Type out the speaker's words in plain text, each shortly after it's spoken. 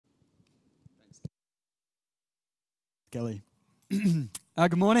Kelly.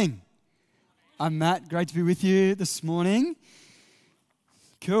 Good morning. I'm Matt. Great to be with you this morning.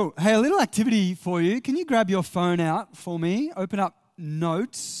 Cool. Hey, a little activity for you. Can you grab your phone out for me? Open up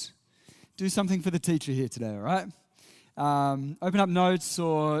Notes. Do something for the teacher here today, all right? Open up Notes,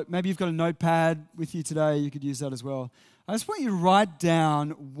 or maybe you've got a notepad with you today. You could use that as well. I just want you to write down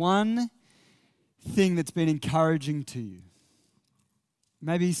one thing that's been encouraging to you.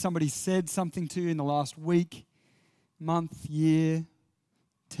 Maybe somebody said something to you in the last week, month, year,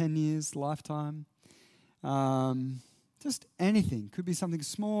 10 years, lifetime. Just anything. Could be something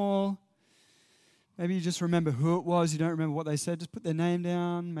small. Maybe you just remember who it was. You don't remember what they said. Just put their name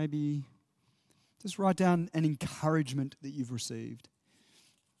down. Maybe just write down an encouragement that you've received.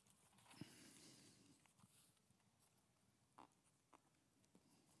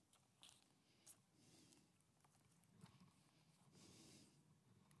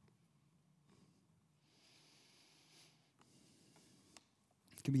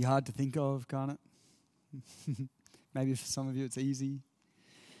 It can be hard to think of, can't it? Maybe for some of you it's easy.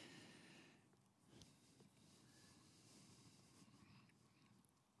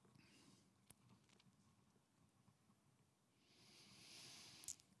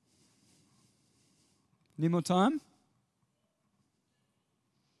 Need more time?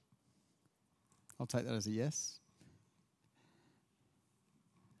 I'll take that as a yes.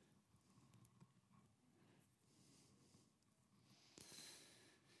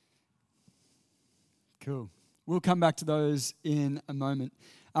 Cool. We'll come back to those in a moment.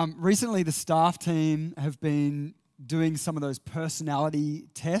 Recently, the staff team have been doing some of those personality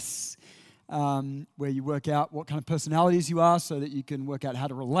tests where you work out what kind of personalities you are so that you can work out how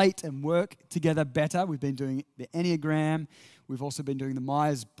to relate and work together better. We've been doing the Enneagram. We've also been doing the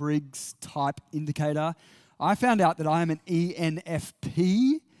Myers-Briggs type indicator. I found out that I am an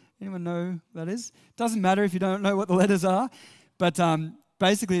ENFP. Anyone know what that is? Doesn't matter if you don't know what the letters are, but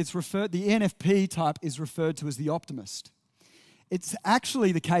basically, the ENFP type is referred to as the optimist. It's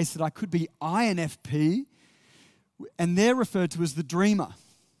actually the case that I could be INFP, and they're referred to as the dreamer.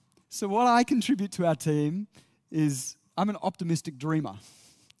 So what I contribute to our team is I'm an optimistic dreamer.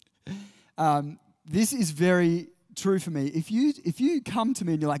 This is very true for me. If you come to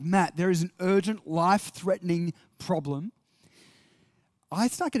me and you're like, Matt, there is an urgent, life-threatening problem, I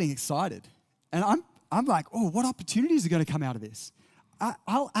start getting excited. And I'm like, oh, what opportunities are going to come out of this?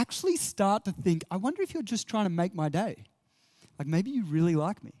 I'll actually start to think, I wonder if you're just trying to make my day. Like maybe you really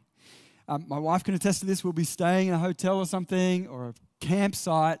like me. My wife can attest to this. We'll be staying in a hotel or something or a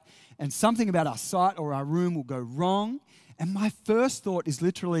campsite, and something about our site or our room will go wrong. And my first thought is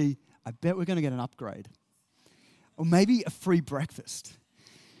literally, I bet we're going to get an upgrade. Or maybe a free breakfast.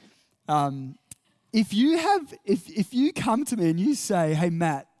 If you come to me and you say, hey,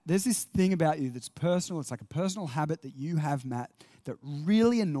 Matt, there's this thing about you that's personal. It's like a personal habit that you have, Matt, that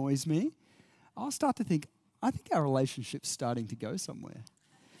really annoys me. I'll start to think, I think our relationship's starting to go somewhere.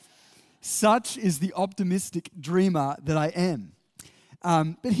 Such is the optimistic dreamer that I am.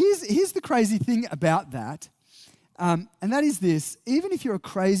 But here's the crazy thing about that, and that is this. Even if you're a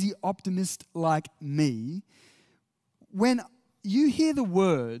crazy optimist like me, when you hear the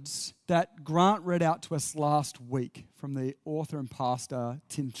words that Grant read out to us last week from the author and pastor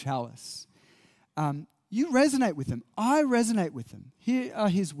Tim Challis, you resonate with them. I resonate with them. Here are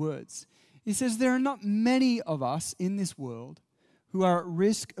his words. He says, there are not many of us in this world who are at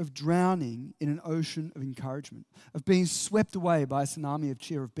risk of drowning in an ocean of encouragement, of being swept away by a tsunami of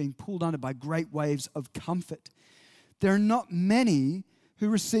cheer, of being pulled under by great waves of comfort. There are not many who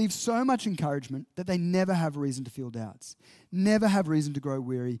receive so much encouragement that they never have reason to feel doubts, never have reason to grow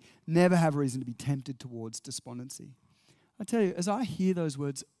weary, never have reason to be tempted towards despondency. I tell you, as I hear those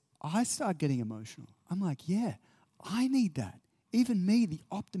words, I start getting emotional. I'm like, yeah, I need that. Even me, the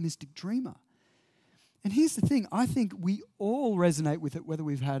optimistic dreamer. And here's the thing, I think we all resonate with it, whether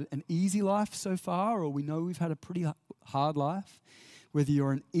we've had an easy life so far or we know we've had a pretty hard life. Whether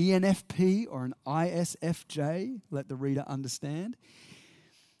you're an ENFP or an ISFJ, let the reader understand.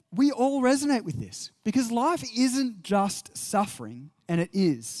 We all resonate with this because life isn't just suffering, and it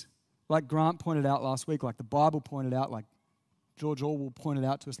is. Like Grant pointed out last week, like the Bible pointed out, like George Orwell pointed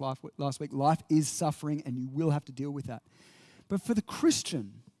out to us last week, life is suffering and you will have to deal with that. But for the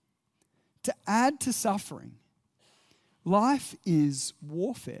Christian, to add to suffering, life is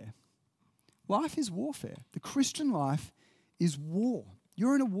warfare. Life is warfare. The Christian life is war.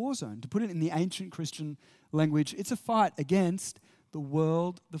 You're in a war zone. To put it in the ancient Christian language, it's a fight against the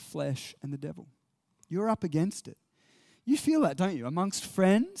world, the flesh, and the devil. You're up against it. You feel that, don't you? Amongst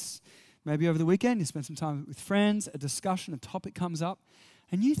friends, maybe over the weekend you spend some time with friends, a discussion, a topic comes up,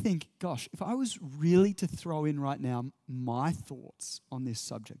 And you think, gosh, if I was really to throw in right now my thoughts on this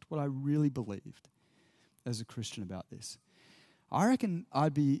subject, what I really believed as a Christian about this, I reckon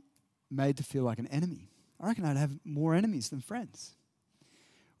I'd be made to feel like an enemy. I reckon I'd have more enemies than friends.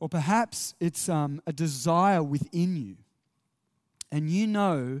 Or perhaps it's a desire within you. And you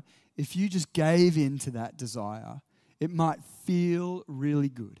know, if you just gave in to that desire, it might feel really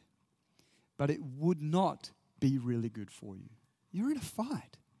good. But it would not be really good for you. You're in a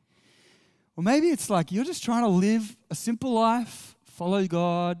fight. Or maybe it's like you're just trying to live a simple life, follow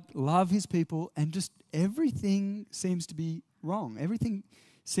God, love His people, and just everything seems to be wrong. Everything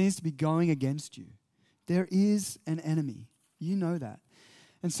seems to be going against you. There is an enemy. You know that.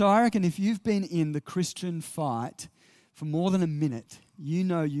 And so I reckon if you've been in the Christian fight for more than a minute, you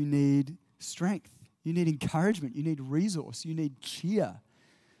know you need strength. You need encouragement. You need resource. You need cheer.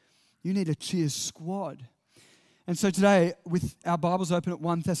 You need a cheer squad. And so today, with our Bibles open at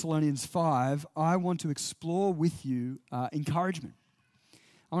 1 Thessalonians 5, I want to explore with you encouragement.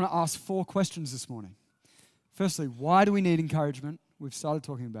 I want to ask 4 questions this morning. Firstly, why do we need encouragement? We've started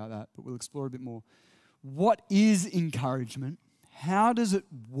talking about that, but we'll explore a bit more. What is encouragement? How does it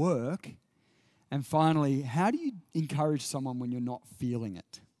work? And finally, how do you encourage someone when you're not feeling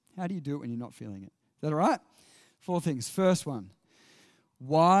it? How do you do it when you're not feeling it? Is that all right? 4 things. First one,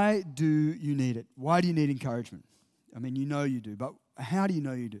 why do you need it? Why do you need encouragement? I mean, you know you do, but how do you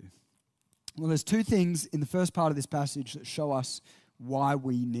know you do? Well, there's 2 things in the first part of this passage that show us why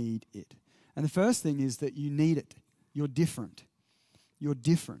we need it. And the first thing is that you need it. You're different. You're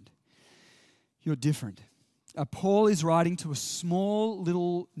different. You're different. Paul is writing to a small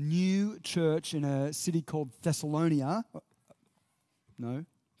little new church in a city called Thessalonica. You've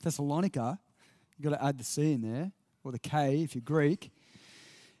got to add the C in there, or the K if you're Greek.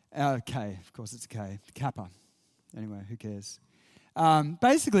 K, of course it's a K. Kappa. Anyway, who cares?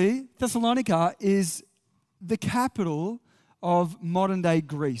 Basically, Thessalonica is the capital of modern-day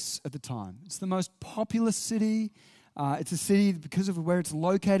Greece at the time. It's the most populous city. It's a city, because of where it's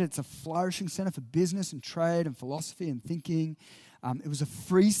located, it's a flourishing center for business and trade and philosophy and thinking. It was a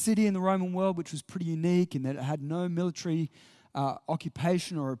free city in the Roman world, which was pretty unique in that it had no military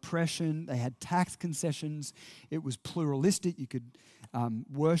occupation or oppression. They had tax concessions. It was pluralistic. You could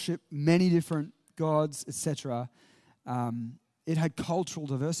worship many different gods, etc. It had cultural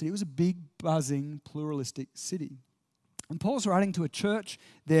diversity. It was a big, buzzing, pluralistic city. And Paul's writing to a church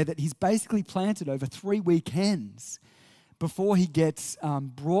there that he's basically planted over 3 weekends before he gets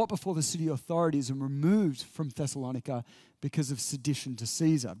brought before the city authorities and removed from Thessalonica because of sedition to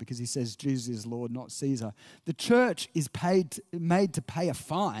Caesar, because he says Jesus is Lord, not Caesar. The church is made to pay a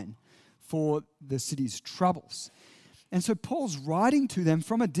fine for the city's troubles. And so Paul's writing to them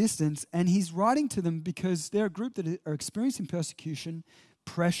from a distance, and he's writing to them because they're a group that are experiencing persecution,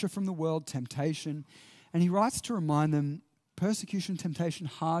 pressure from the world, temptation. And he writes to remind them persecution, temptation,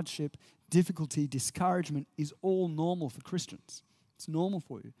 hardship, difficulty, discouragement is all normal for Christians. It's normal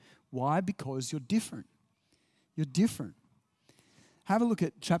for you. Why? Because you're different. You're different. Have a look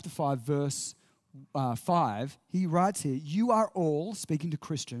at chapter 5, verse 5. He writes here, you are all, speaking to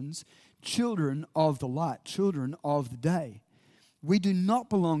Christians, children of the light, children of the day. We do not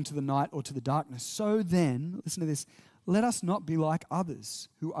belong to the night or to the darkness. So then, listen to this, let us not be like others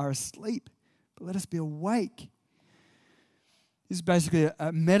who are asleep, but let us be awake. This is basically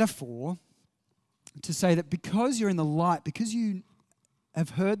a metaphor to say that because you're in the light, because you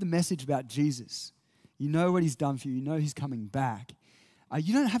have heard the message about Jesus, you know what He's done for you, you know He's coming back,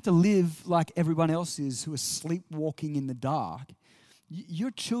 you don't have to live like everyone else is who are sleepwalking in the dark.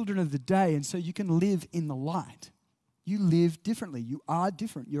 You're children of the day, and so you can live in the light. You live differently. You are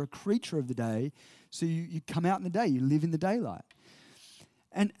different. You're a creature of the day, so you come out in the day. You live in the daylight.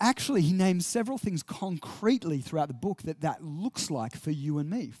 And actually, he names several things concretely throughout the book that looks like for you and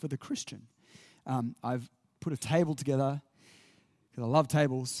me, for the Christian. I've put a table together, because I love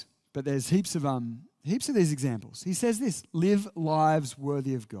tables, but there's heaps of these examples. He says this, live lives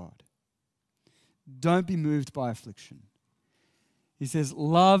worthy of God. Don't be moved by affliction. He says,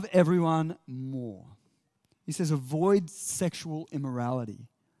 love everyone more. He says, avoid sexual immorality.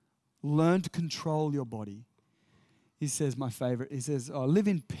 Learn to control your body. He says, my favorite, he says, live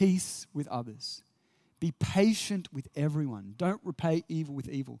in peace with others. Be patient with everyone. Don't repay evil with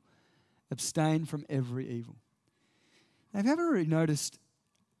evil. Abstain from every evil. Now, have you ever really noticed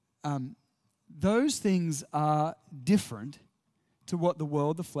those things are different to what the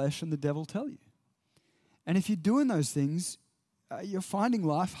world, the flesh, and the devil tell you? And if you're doing those things, you're finding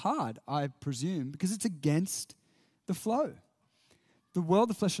life hard, I presume, because it's against the flow. The world,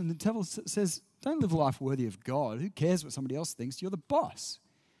 the flesh, and the devil says, don't live a life worthy of God. Who cares what somebody else thinks? You're the boss.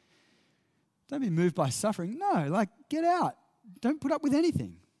 Don't be moved by suffering. No, like get out. Don't put up with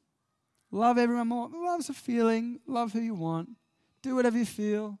anything. Love everyone more. Love's a feeling. Love who you want. Do whatever you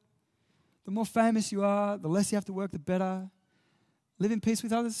feel. The more famous you are, the less you have to work, the better. Live in peace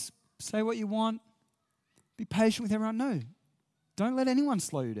with others. Say what you want. Be patient with everyone. No, don't let anyone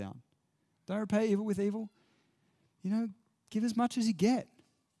slow you down. Don't repay evil with evil. Give as much as you get.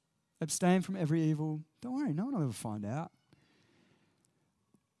 Abstain from every evil. Don't worry, no one will ever find out.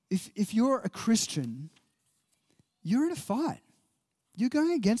 If you're a Christian, you're in a fight. You're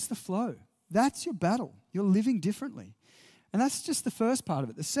going against the flow. That's your battle. You're living differently. And that's just the first part of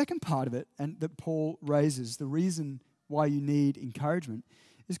it. The second part of it, and that Paul raises, the reason why you need encouragement,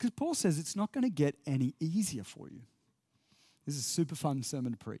 is because Paul says it's not going to get any easier for you. This is a super fun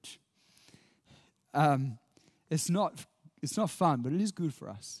sermon to preach. It's not fun, but it is good for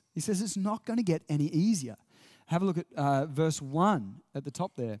us. He says it's not going to get any easier. Have a look at verse 1 at the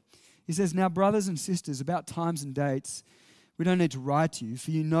top there. He says, "Now, brothers and sisters, about times and dates, we don't need to write to you,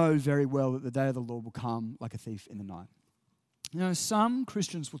 for you know very well that the day of the Lord will come like a thief in the night." Some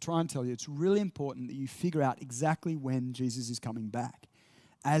Christians will try and tell you it's really important that you figure out exactly when Jesus is coming back,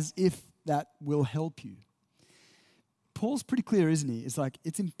 as if that will help you. Paul's pretty clear, isn't he? It's like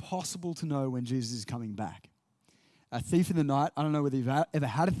it's impossible to know when Jesus is coming back. A thief in the night, I don't know whether you've ever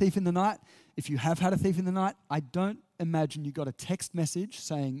had a thief in the night. If you have had a thief in the night, I don't imagine you got a text message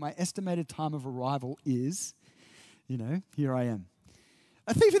saying, my estimated time of arrival is, here I am.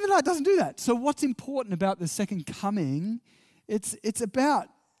 A thief in the night doesn't do that. So what's important about the second coming? It's about,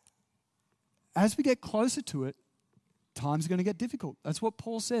 as we get closer to it, time's going to get difficult. That's what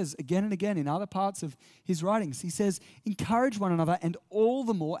Paul says again and again in other parts of his writings. He says, encourage one another, and all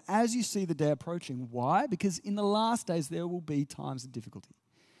the more as you see the day approaching. Why? Because in the last days there will be times of difficulty.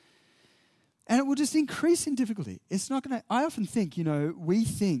 And it will just increase in difficulty. It's not going to, I often think, we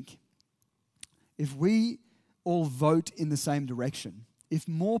think if we all vote in the same direction, if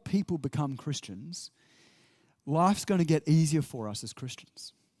more people become Christians, life's going to get easier for us as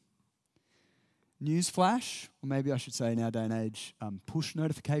Christians. Newsflash, or maybe I should say in our day and age, push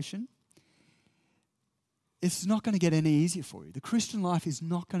notification. It's not going to get any easier for you. The Christian life is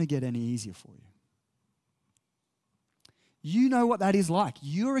not going to get any easier for you. You know what that is like.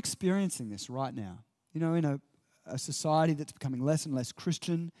 You're experiencing this right now. In a society that's becoming less and less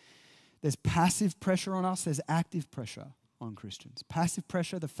Christian, there's passive pressure on us, there's active pressure on Christians. Passive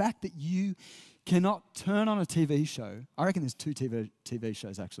pressure, the fact that you cannot turn on a TV show. I reckon there's two TV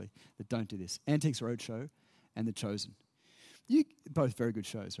shows actually that don't do this. Antiques Roadshow and The Chosen. Both very good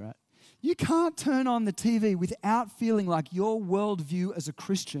shows, right? You can't turn on the TV without feeling like your worldview as a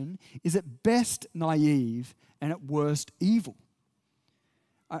Christian is at best naive and at worst evil.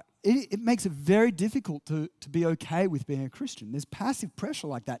 It makes it very difficult to be okay with being a Christian. There's passive pressure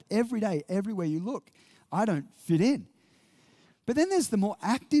like that every day, everywhere you look. I don't fit in. But then there's the more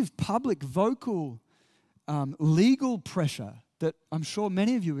active, public, vocal, legal pressure that I'm sure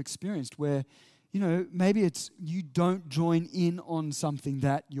many of you experienced where, maybe it's you don't join in on something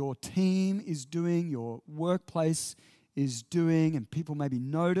that your team is doing, your workplace is doing, and people maybe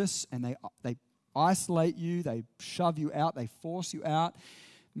notice and they isolate you, they shove you out, they force you out.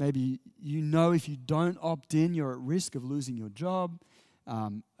 Maybe if you don't opt in, you're at risk of losing your job,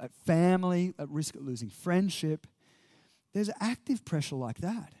 at family, at risk of losing friendship. There's active pressure like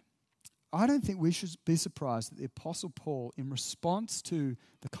that. I don't think we should be surprised that the Apostle Paul, in response to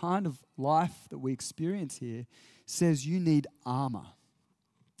the kind of life that we experience here, says you need armor.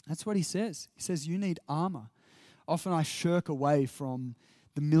 That's what he says. He says you need armor. Often I shirk away from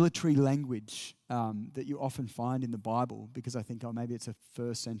the military language that you often find in the Bible because I think, maybe it's a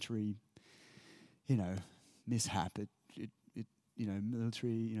first century, mishap.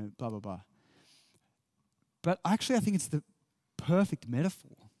 Military, blah, blah, blah. But actually, I think it's the perfect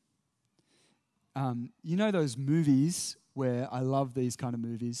metaphor. Those movies where I love these kind of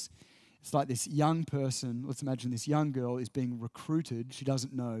movies. It's like this young person, let's imagine this young girl is being recruited, she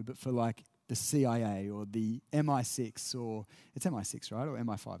doesn't know, but for like the CIA or the MI6 or, it's MI6, right? Or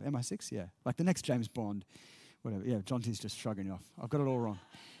MI5? MI6, yeah. Like the next James Bond, whatever. Yeah, John T's just shrugging you off. I've got it all wrong.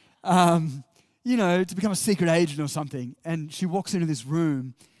 To become a secret agent or something. And she walks into this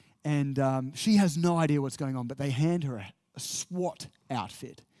room and she has no idea what's going on, but they hand her a SWAT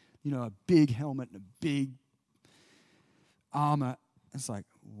outfit. A big helmet and a big armor. It's like,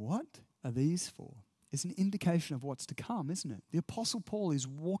 what are these for? It's an indication of what's to come, isn't it? The Apostle Paul is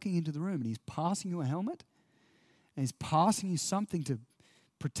walking into the room and he's passing you a helmet and he's passing you something to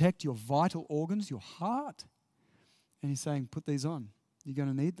protect your vital organs, your heart. And he's saying, put these on. You're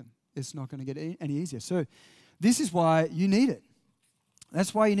going to need them. It's not going to get any easier. So this is why you need it.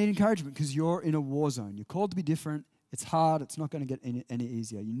 That's why you need encouragement, because you're in a war zone. You're called to be different. It's hard. It's not going to get any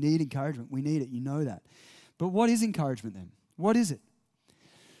easier. You need encouragement. We need it. You know that. But what is encouragement then? What is it?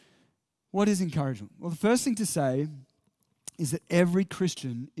 What is encouragement? Well, the first thing to say is that every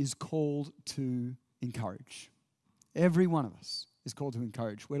Christian is called to encourage. Every one of us is called to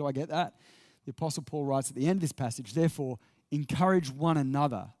encourage. Where do I get that? The Apostle Paul writes at the end of this passage, therefore, encourage one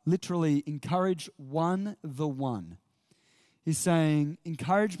another. Literally, encourage one the one. He's saying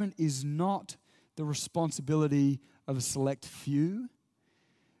encouragement is not the responsibility of a select few,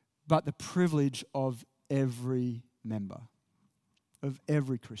 but the privilege of every member, of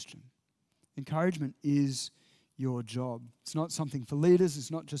every Christian. Encouragement is your job. It's not something for leaders. It's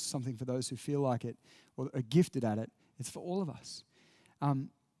not just something for those who feel like it or are gifted at it. It's for all of us.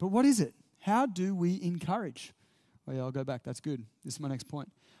 But what is it? How do we encourage? Oh yeah, I'll go back. That's good. This is my next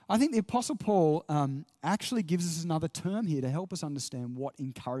point. I think the Apostle Paul actually gives us another term here to help us understand what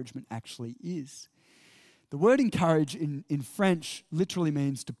encouragement actually is. The word encourage in French literally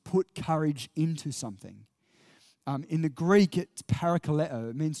means to put courage into something. In the Greek, it's parakaleo.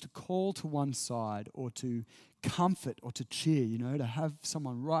 It means to call to one side or to comfort or to cheer, to have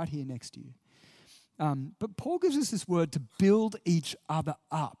someone right here next to you. But Paul gives us this word to build each other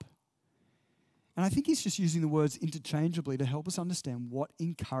up. And I think he's just using the words interchangeably to help us understand what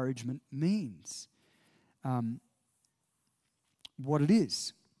encouragement means, what it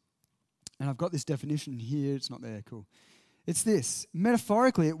is. And I've got this definition here. It's not there. Cool. It's this.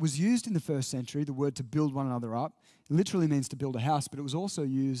 Metaphorically, it was used in the first century, the word to build one another up. It literally means to build a house, but it was also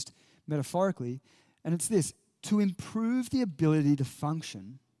used metaphorically. And it's this, to improve the ability to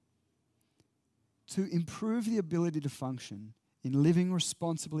function. To improve the ability to function in living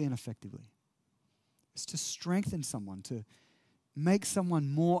responsibly and effectively. It's to strengthen someone, to make someone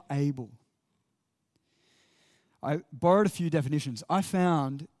more able. I borrowed a few definitions. I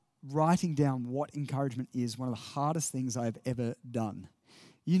found writing down what encouragement is one of the hardest things I've ever done.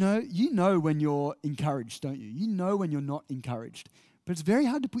 You know when you're encouraged, don't you? You know when you're not encouraged. But it's very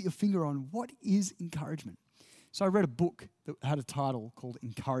hard to put your finger on what is encouragement. So I read a book that had a title called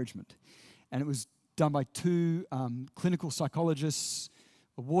Encouragement. And it was done by two clinical psychologists,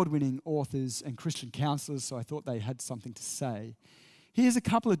 award-winning authors, and Christian counselors, so I thought they had something to say. Here's a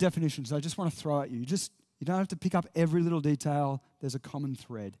couple of definitions I just want to throw at you. You don't have to pick up every little detail. There's a common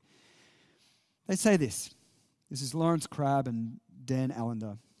thread. They say this. This is Lawrence Crabb and Dan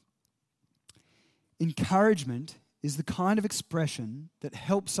Allender. Encouragement is the kind of expression that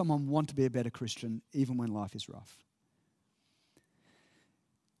helps someone want to be a better Christian even when life is rough.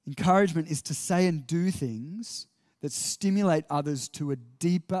 Encouragement is to say and do things that stimulate others to a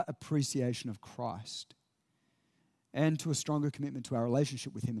deeper appreciation of Christ and to a stronger commitment to our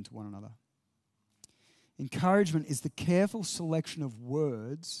relationship with Him and to one another. Encouragement is the careful selection of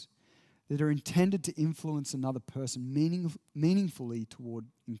words that are intended to influence another person meaningfully toward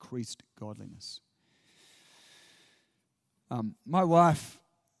increased godliness. My wife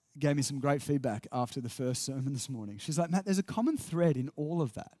gave me some great feedback after the first sermon this morning. She's like, Matt, there's a common thread in all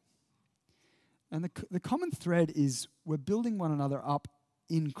of that. And the common thread is we're building one another up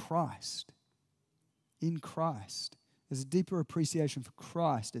in Christ. In Christ. There's a deeper appreciation for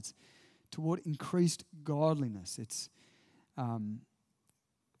Christ. It's toward increased godliness. It's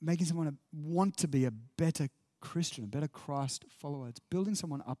making someone want to be a better Christian, a better Christ follower. It's building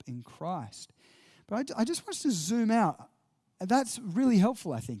someone up in Christ. But I just want us to zoom out. That's really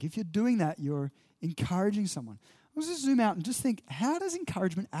helpful, I think. If you're doing that, you're encouraging someone. Let's just zoom out and just think, how does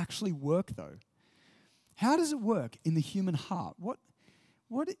encouragement actually work, though? How does it work in the human heart?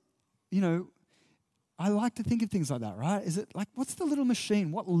 I like to think of things like that, right? Is it like, what's the little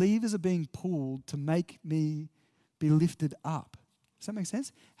machine? What levers are being pulled to make me be lifted up? Does that make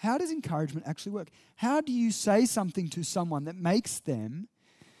sense? How does encouragement actually work? How do you say something to someone that makes them,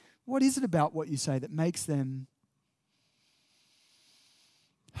 what is it about what you say that makes them,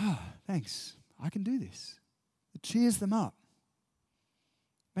 thanks, I can do this. It cheers them up.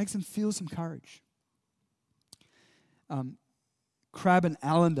 Makes them feel some courage. Crabb and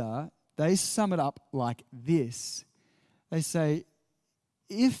Allender, they sum it up like this. They say,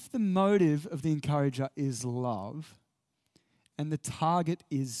 if the motive of the encourager is love and the target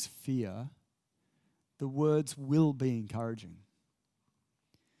is fear, the words will be encouraging.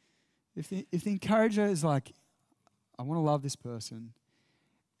 If the encourager is like, I want to love this person,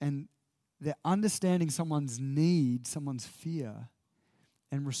 and they're understanding someone's need, someone's fear,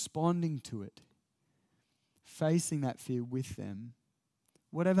 and responding to it, facing that fear with them,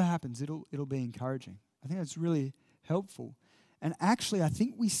 whatever happens, it'll be encouraging. I think that's really helpful. And actually, I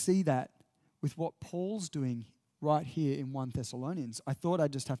think we see that with what Paul's doing right here in 1 Thessalonians. I thought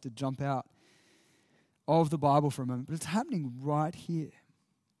I'd just have to jump out of the Bible for a moment, but it's happening right here.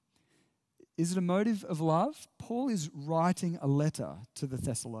 Is it a motive of love? Paul is writing a letter to the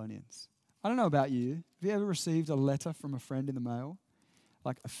Thessalonians. I don't know about you. Have you ever received a letter from a friend in the mail?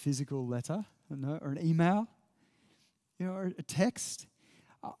 Like a physical letter, or an email, or a text?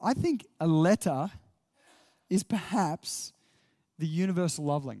 I think a letter is perhaps the universal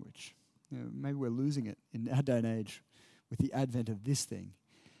love language. Maybe we're losing it in our day and age with the advent of this thing.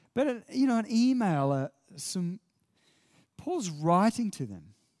 But, an email, Paul's writing to them.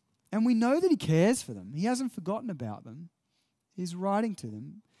 And we know that he cares for them. He hasn't forgotten about them. He's writing to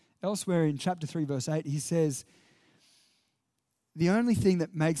them. Elsewhere in chapter 3, verse 8, he says, the only thing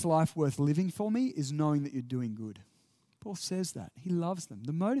that makes life worth living for me is knowing that you're doing good. Paul says that. He loves them.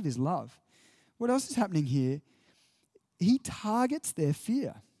 The motive is love. What else is happening here? He targets their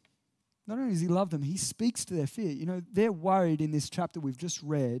fear. Not only does he love them, he speaks to their fear. They're worried in this chapter we've just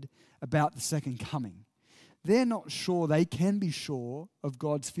read about the second coming. They're not sure, they can be sure of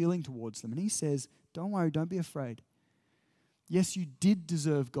God's feeling towards them. And he says, don't worry, don't be afraid. Yes, you did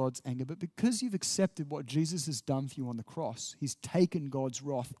deserve God's anger, but because you've accepted what Jesus has done for you on the cross, he's taken God's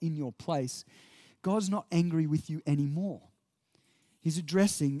wrath in your place, God's not angry with you anymore. He's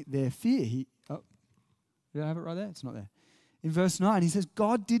addressing their fear. Did I have it right there? It's not there. In verse 9, he says,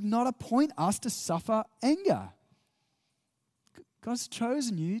 God did not appoint us to suffer anger. God's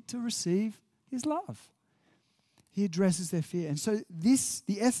chosen you to receive his love. He addresses their fear. And so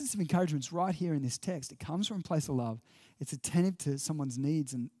the essence of encouragement is right here in this text. It comes from a place of love. It's attentive to someone's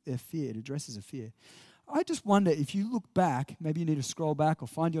needs and their fear. It addresses a fear. I just wonder if you look back, maybe you need to scroll back or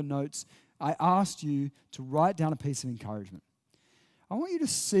find your notes. I asked you to write down a piece of encouragement. I want you to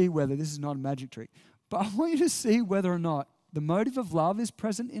see whether, this is not a magic trick, but I want you to see whether or not the motive of love is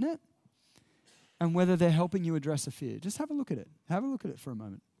present in it and whether they're helping you address a fear. Just have a look at it. Have a look at it for a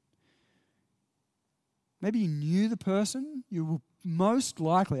moment. Maybe you knew the person. You will most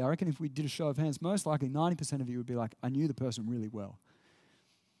likely, I reckon if we did a show of hands, most likely 90% of you would be like, I knew the person really well.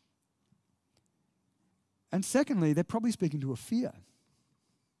 And secondly, they're probably speaking to a fear.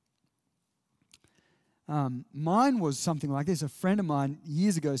 Mine was something like this. A friend of mine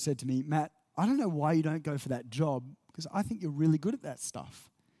years ago said to me, Matt, I don't know why you don't go for that job because I think you're really good at that stuff.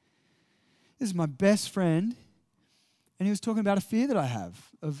 This is my best friend, and he was talking about a fear that I have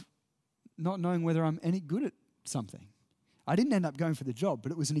of not knowing whether I'm any good at something. I didn't end up going for the job,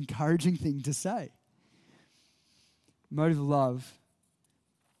 but it was an encouraging thing to say. Motive of love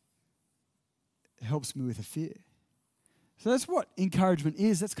helps me with a fear. So that's what encouragement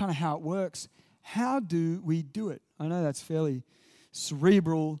is. That's kind of how it works. How do we do it? I know that's fairly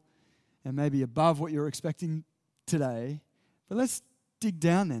cerebral and maybe above what you're expecting today, but let's dig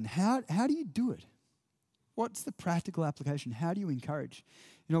down then. How do you do it? What's the practical application? How do you encourage?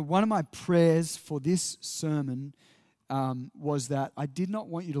 One of my prayers for this sermon was that I did not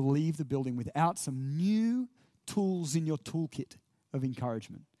want you to leave the building without some new tools in your toolkit of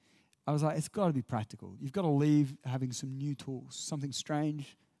encouragement. I was like, it's got to be practical. You've got to leave having some new tools, something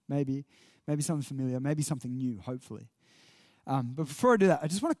strange, maybe something familiar, maybe something new, hopefully. But before I do that, I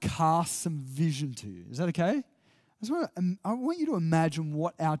just want to cast some vision to you. Is that okay? I want you to imagine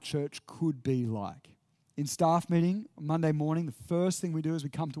what our church could be like. In staff meeting on Monday morning, the first thing we do is we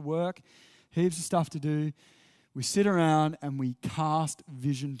come to work, heaps of stuff to do. We sit around and we cast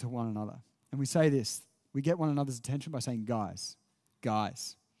vision to one another. And we say this. We get one another's attention by saying, guys.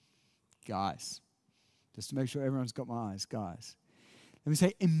 Just to make sure everyone's got my eyes, guys. And we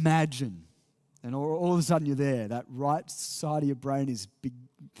say, imagine. And all of a sudden you're there. That right side of your brain is big.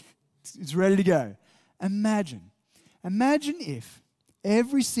 It's ready to go. Imagine. Imagine if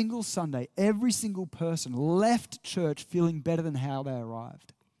every single Sunday, every single person left church feeling better than how they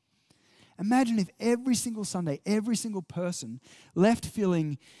arrived. Imagine if every single Sunday, every single person left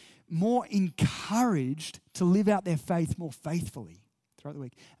feeling more encouraged to live out their faith more faithfully throughout the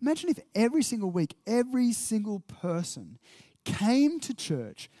week. Imagine if every single week, every single person came to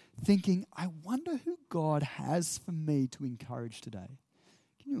church thinking, I wonder who God has for me to encourage today.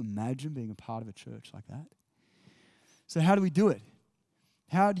 Can you imagine being a part of a church like that? So how do we do it?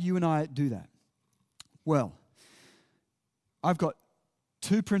 How do you and I do that? Well, I've got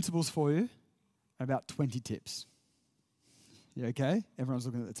 2 principles for you and about 20 tips. You okay? Everyone's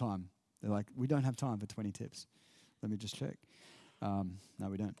looking at the time. They're like, we don't have time for 20 tips. Let me just check. No,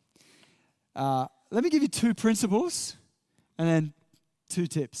 we don't. Let me give you 2 principles and then 2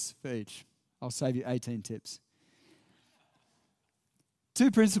 tips for each. I'll save you 18 tips. 2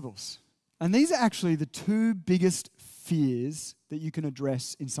 principles. And these are actually the 2 biggest fears that you can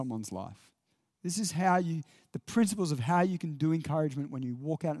address in someone's life. This is the principles of how you can do encouragement when you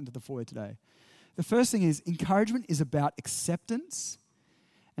walk out into the foyer today. The first thing is encouragement is about acceptance.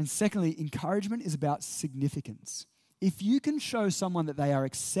 And secondly, encouragement is about significance. If you can show someone that they are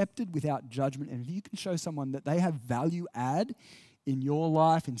accepted without judgment, and if you can show someone that they have value add in your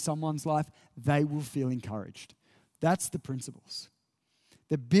life, in someone's life, they will feel encouraged. That's the principles.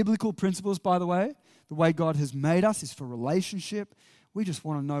 The biblical principles, by the way God has made us is for relationship. We just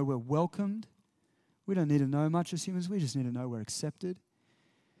want to know we're welcomed. We don't need to know much as humans. We just need to know we're accepted.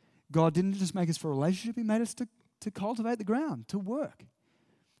 God didn't just make us for relationship. He made us to cultivate the ground, to work.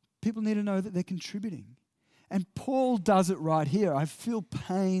 People need to know that they're contributing. And Paul does it right here. I feel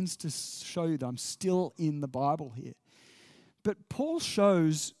pains to show you that I'm still in the Bible here. But Paul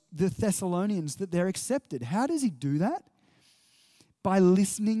shows the Thessalonians that they're accepted. How does he do that? By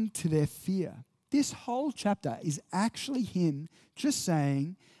listening to their fear. This whole chapter is actually him just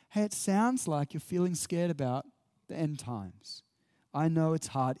saying, hey, it sounds like you're feeling scared about the end times. I know it's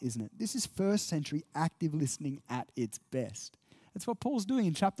hard, isn't it? This is first century active listening at its best. That's what Paul's doing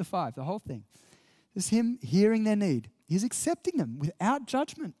in chapter 5, the whole thing. It's him hearing their need. He's accepting them without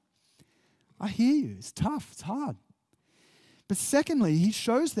judgment. I hear you. It's tough. It's hard. But secondly, he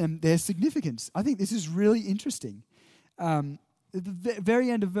shows them their significance. I think this is really interesting. At the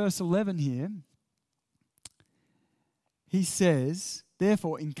very end of verse 11 here, he says,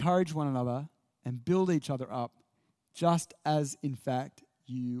 therefore, encourage one another and build each other up, just as in fact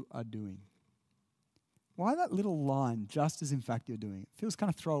you are doing. Why that little line, just as in fact you're doing? It feels kind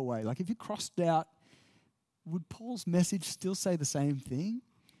of throwaway. Like if you crossed out, would Paul's message still say the same thing?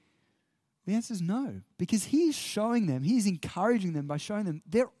 The answer is no, because he's showing them, he's encouraging them by showing them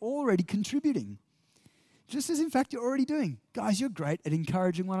they're already contributing. Just as in fact you're already doing. Guys, you're great at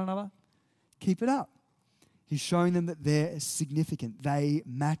encouraging one another. Keep it up. He's showing them that they're significant. They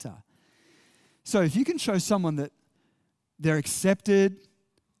matter. So if you can show someone that they're accepted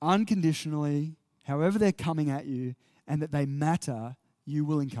unconditionally, however they're coming at you, and that they matter, you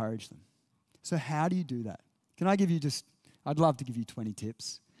will encourage them. So how do you do that? Can I give you I'd love to give you 20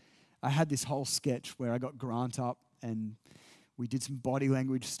 tips. I had this whole sketch where I got Grant up and we did some body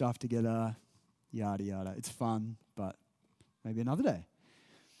language stuff together, yada, yada. It's fun, but maybe another day.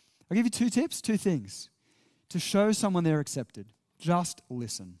 I'll give you 2 tips, 2 things. To show someone they're accepted, just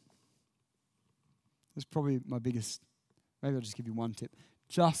listen. That's probably my biggest, maybe I'll just give you 1 tip.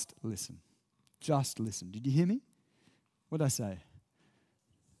 Just listen. Just listen. Did you hear me? What did I say?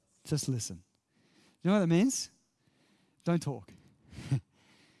 Just listen. You know what that means? Don't talk.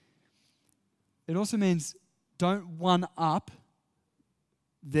 It also means don't one-up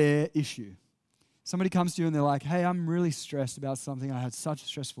their issue. Somebody comes to you and they're like, hey, I'm really stressed about something. I had such a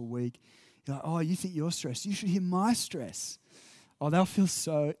stressful week. You're like, oh, you think you're stressed? You should hear my stress. Oh, they'll feel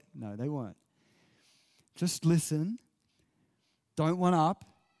so... No, they won't. Just listen. Don't one-up.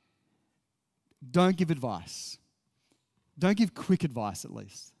 Don't give advice. Don't give quick advice, at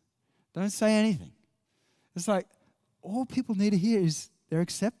least. Don't say anything. It's like, all people need to hear is they're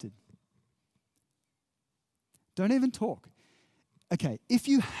accepted. Don't even talk. Okay, if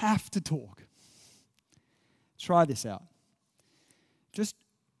you have to talk, try this out. Just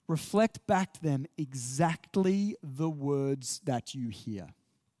reflect back to them exactly the words that you hear.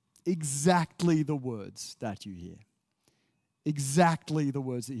 Exactly the words that you hear. Exactly the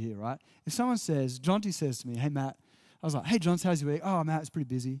words that you hear, right? If someone says, Jonty says to me, hey, Matt, I was like, hey, John, how's your week? Oh, Matt, it's pretty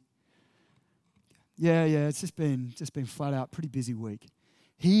busy. Yeah, it's just been flat out, pretty busy week.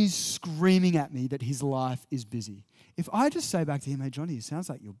 He's screaming at me that his life is busy. If I just say back to him, hey, Jonty, it sounds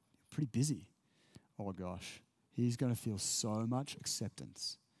like you're pretty busy. Oh, gosh. He's going to feel so much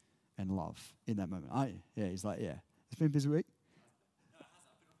acceptance and love in that moment. Aren't you? Yeah, he's like, yeah. It's been a busy week?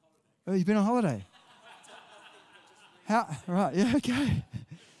 Oh, you've been on holiday? How? Right, yeah, okay.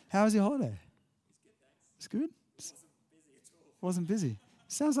 How was your holiday? It's good, thanks. It's good? Wasn't busy.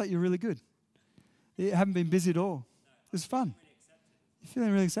 Sounds like you're really good. You haven't been busy at all. It was fun. You're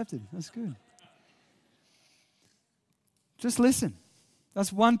feeling really accepted. That's good. Just listen.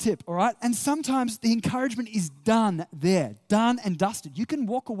 That's 1 tip, all right? And sometimes the encouragement is done there, done and dusted. You can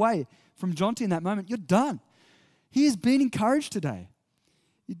walk away from Jonty in that moment. You're done. He has been encouraged today.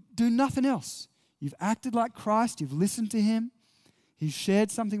 You do nothing else. You've acted like Christ. You've listened to him. He's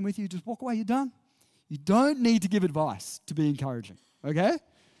shared something with you. Just walk away. You're done. You don't need to give advice to be encouraging, okay?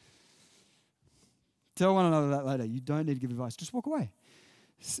 Tell one another that later. You don't need to give advice. Just walk away.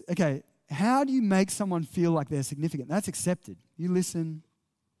 Okay, how do you make someone feel like they're significant? That's accepted. You listen,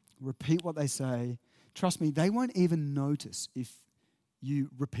 repeat what they say. Trust me, they won't even notice if you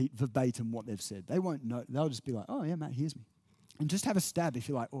repeat verbatim what they've said. They won't know. They'll just be like, oh, yeah, Matt hears me. And just have a stab if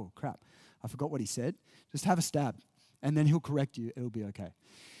you're like, oh, crap, I forgot what he said. Just have a stab, and then he'll correct you. It'll be okay.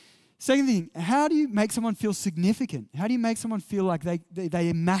 Second thing, how do you make someone feel significant? How do you make someone feel like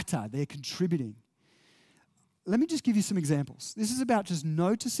they matter, they're contributing? Let me just give you some examples. This is about just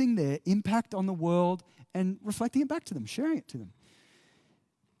noticing their impact on the world and reflecting it back to them, sharing it to them.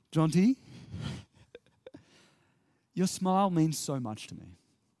 Jonty, your smile means so much to me.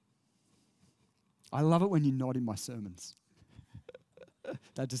 I love it when you nod in my sermons.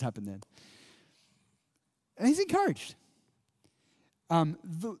 That just happened then. And he's encouraged.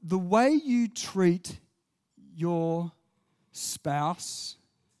 The way you treat your spouse,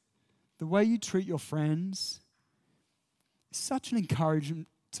 the way you treat your friends, is such an encouragement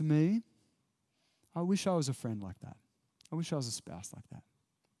to me. I wish I was a friend like that. I wish I was a spouse like that.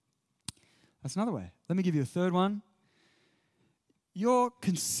 That's another way. Let me give you a third one. Your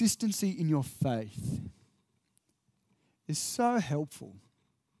consistency in your faith is so helpful.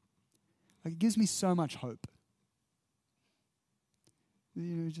 Like, it gives me so much hope.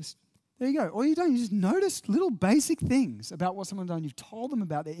 There you go. All you've done, you just noticed little basic things about what someone's done. You've told them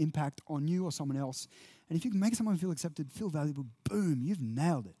about their impact on you or someone else. And if you can make someone feel accepted, feel valuable, boom, you've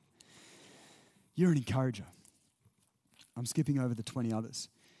nailed it. You're an encourager. I'm skipping over the 20 others.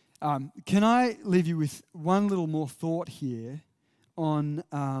 Can I leave you with one little more thought here on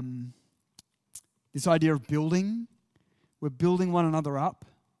this idea of building? We're building one another up.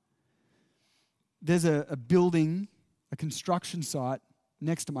 There's a building, a construction site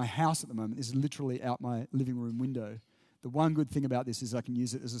next to my house at the moment. This is literally out my living room window. The one good thing about this is I can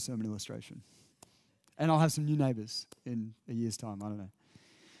use it as a sermon illustration. And I'll have some new neighbours in a year's time. I don't know.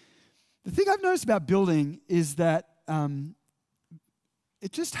 The thing I've noticed about building is that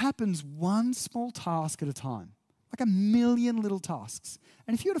it just happens one small task at a time, like a million little tasks.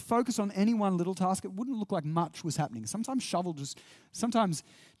 And if you were to focus on any one little task, it wouldn't look like much was happening. Sometimes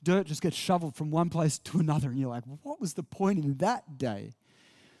dirt just gets shoveled from one place to another, and you're like, what was the point in that day?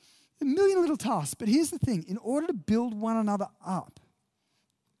 A million little tasks. But here's the thing. In order to build one another up,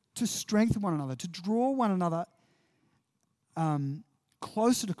 to strengthen one another, to draw one another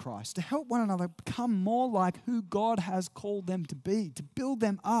closer to Christ, to help one another become more like who God has called them to be, to build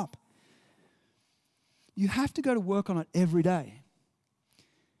them up, you have to go to work on it every day.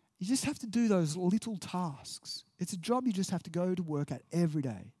 You just have to do those little tasks. It's a job you just have to go to work at every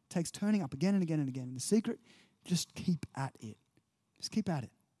day. It takes turning up again and again and again. And the secret, just keep at it. Just keep at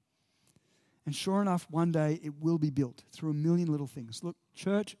it. And sure enough, one day it will be built through a million little things. Look,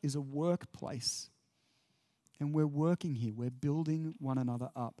 church is a workplace. And we're working here. We're building one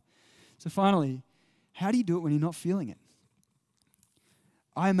another up. So finally, how do you do it when you're not feeling it?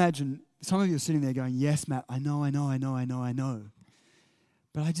 I imagine some of you are sitting there going, yes, Matt, I know.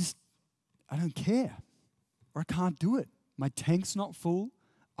 But I don't care. Or I can't do it. My tank's not full.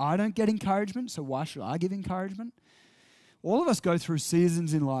 I don't get encouragement, so why should I give encouragement? All of us go through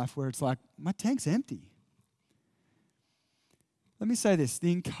seasons in life where it's like, my tank's empty. Let me say this.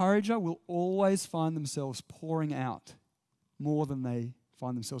 The encourager will always find themselves pouring out more than they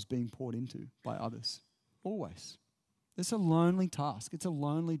find themselves being poured into by others. Always. It's a lonely task. It's a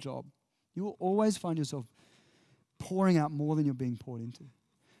lonely job. You will always find yourself pouring out more than you're being poured into.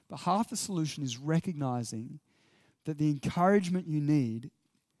 But half the solution is recognizing that the encouragement you need,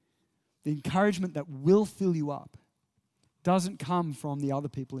 the encouragement that will fill you up, doesn't come from the other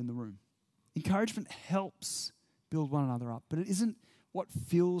people in the room. Encouragement helps build one another up, but it isn't what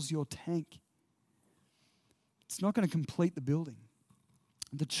fills your tank. It's not going to complete the building.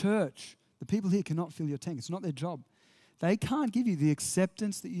 The church, the people here cannot fill your tank. It's not their job. They can't give you the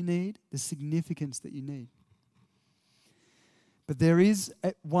acceptance that you need, the significance that you need. But there is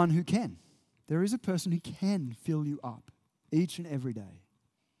one who can. There is a person who can fill you up each and every day.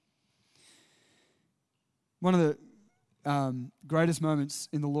 One of the greatest moments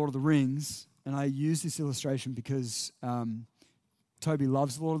in The Lord of the Rings, and I use this illustration because Toby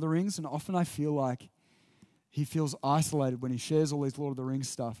loves The Lord of the Rings, and often I feel like he feels isolated when he shares all these Lord of the Rings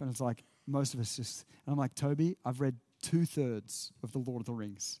stuff, and it's like most of us just, and I'm like, Toby, I've read 2/3 of The Lord of the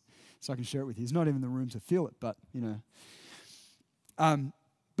Rings, so I can share it with you. He's not even in the room to feel it, but, you know.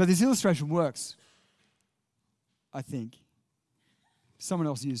 But this illustration works, I think. Someone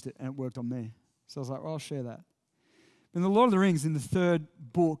else used it, and it worked on me. So I was like, well, I'll share that. In The Lord of the Rings, in the third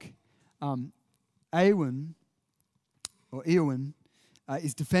book, Eowyn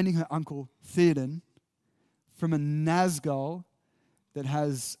is defending her uncle Theoden from a Nazgul that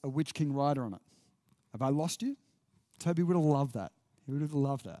has a Witch King rider on it. Have I lost you? Toby would have loved that. He would have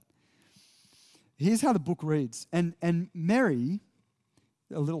loved that. Here's how the book reads. And Merry,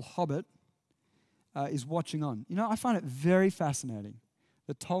 a little hobbit, is watching on. You know, I find it very fascinating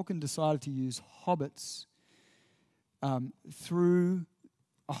that Tolkien decided to use hobbits through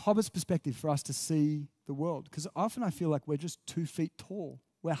a hobbit's perspective for us to see the world. Because often I feel like we're just 2 feet tall.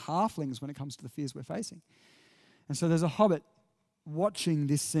 We're halflings when it comes to the fears we're facing. And so there's a hobbit watching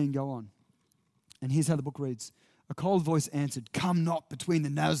this scene go on. And here's how the book reads. A cold voice answered, "Come not between the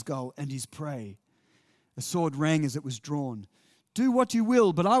Nazgul and his prey." A sword rang as it was drawn. "Do what you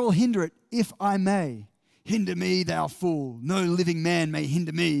will, but I will hinder it, if I may." "Hinder me, thou fool. No living man may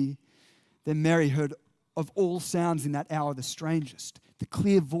hinder me." Then Merry heard of all sounds in that hour the strangest. The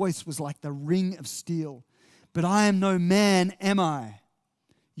clear voice was like the ring of steel. "But I am no man, am I?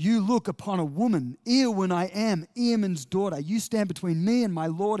 You look upon a woman, Eowyn I am, Eamon's daughter. You stand between me and my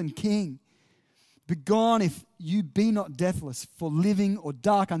Lord and King. Begone if you be not deathless, for living or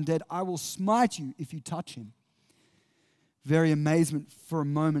dark undead, I will smite you if you touch him." Very amazement for a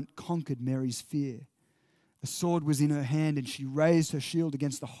moment conquered Merry's fear. A sword was in her hand, and she raised her shield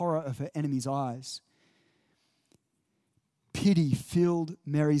against the horror of her enemy's eyes. Pity filled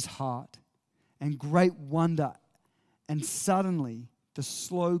Merry's heart, and great wonder, and suddenly the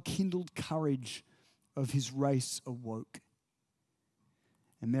slow kindled courage of his race awoke.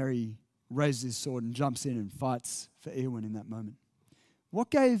 And Merry raises his sword and jumps in and fights for Eowyn in that moment. What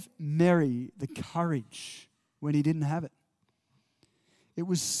gave Merry the courage when he didn't have it? It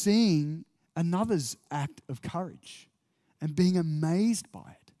was seeing another's act of courage and being amazed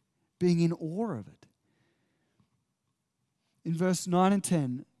by it, being in awe of it. In verse 9 and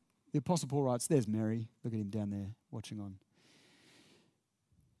 10, the Apostle Paul writes, there's Merry, look at him down there watching on.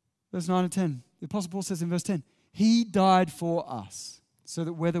 Verse 9 and 10, the Apostle Paul says in verse 10, "He died for us, so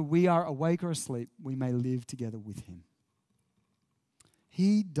that whether we are awake or asleep, we may live together with him."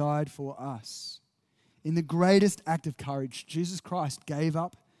 He died for us. In the greatest act of courage, Jesus Christ gave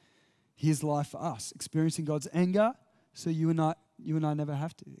up his life for us, experiencing God's anger so you and I never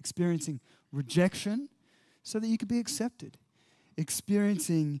have to, experiencing rejection so that you could be accepted,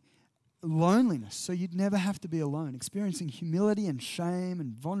 experiencing loneliness so you'd never have to be alone, experiencing humility and shame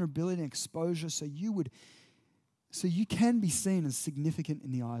and vulnerability and exposure so you can be seen as significant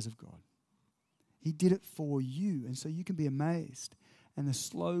in the eyes of God. He did it for you, and so you can be amazed. And the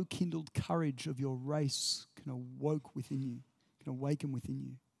slow kindled courage of your race can awaken within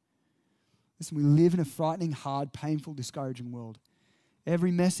you. Listen, we live in a frightening, hard, painful, discouraging world.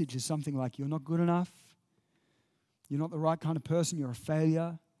 Every message is something like, you're not good enough, you're not the right kind of person, you're a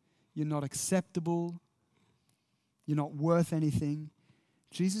failure, you're not acceptable, you're not worth anything.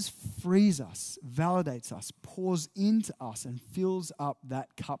 Jesus frees us, validates us, pours into us, and fills up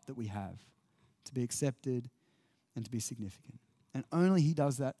that cup that we have to be accepted and to be significant. And only he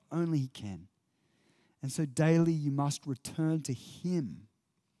does that, only he can. And so daily you must return to him,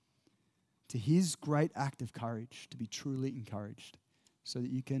 to his great act of courage, to be truly encouraged, so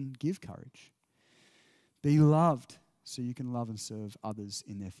that you can give courage. Be loved, so you can love and serve others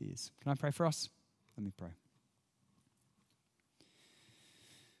in their fears. Can I pray for us? Let me pray.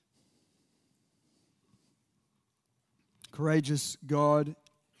 Courageous God,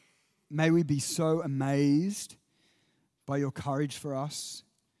 may we be so amazed by your courage for us,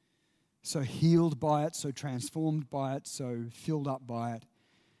 so healed by it, so transformed by it, so filled up by it,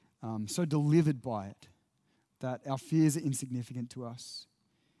 so delivered by it, that our fears are insignificant to us,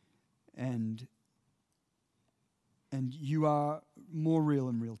 and you are more real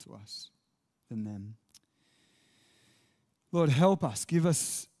and real to us than them. Lord, help us, give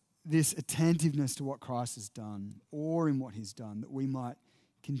us this attentiveness to what Christ has done, or in what he's done, that we might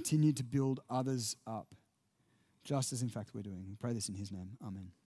continue to build others up, just as in fact we're doing. We pray this in his name. Amen.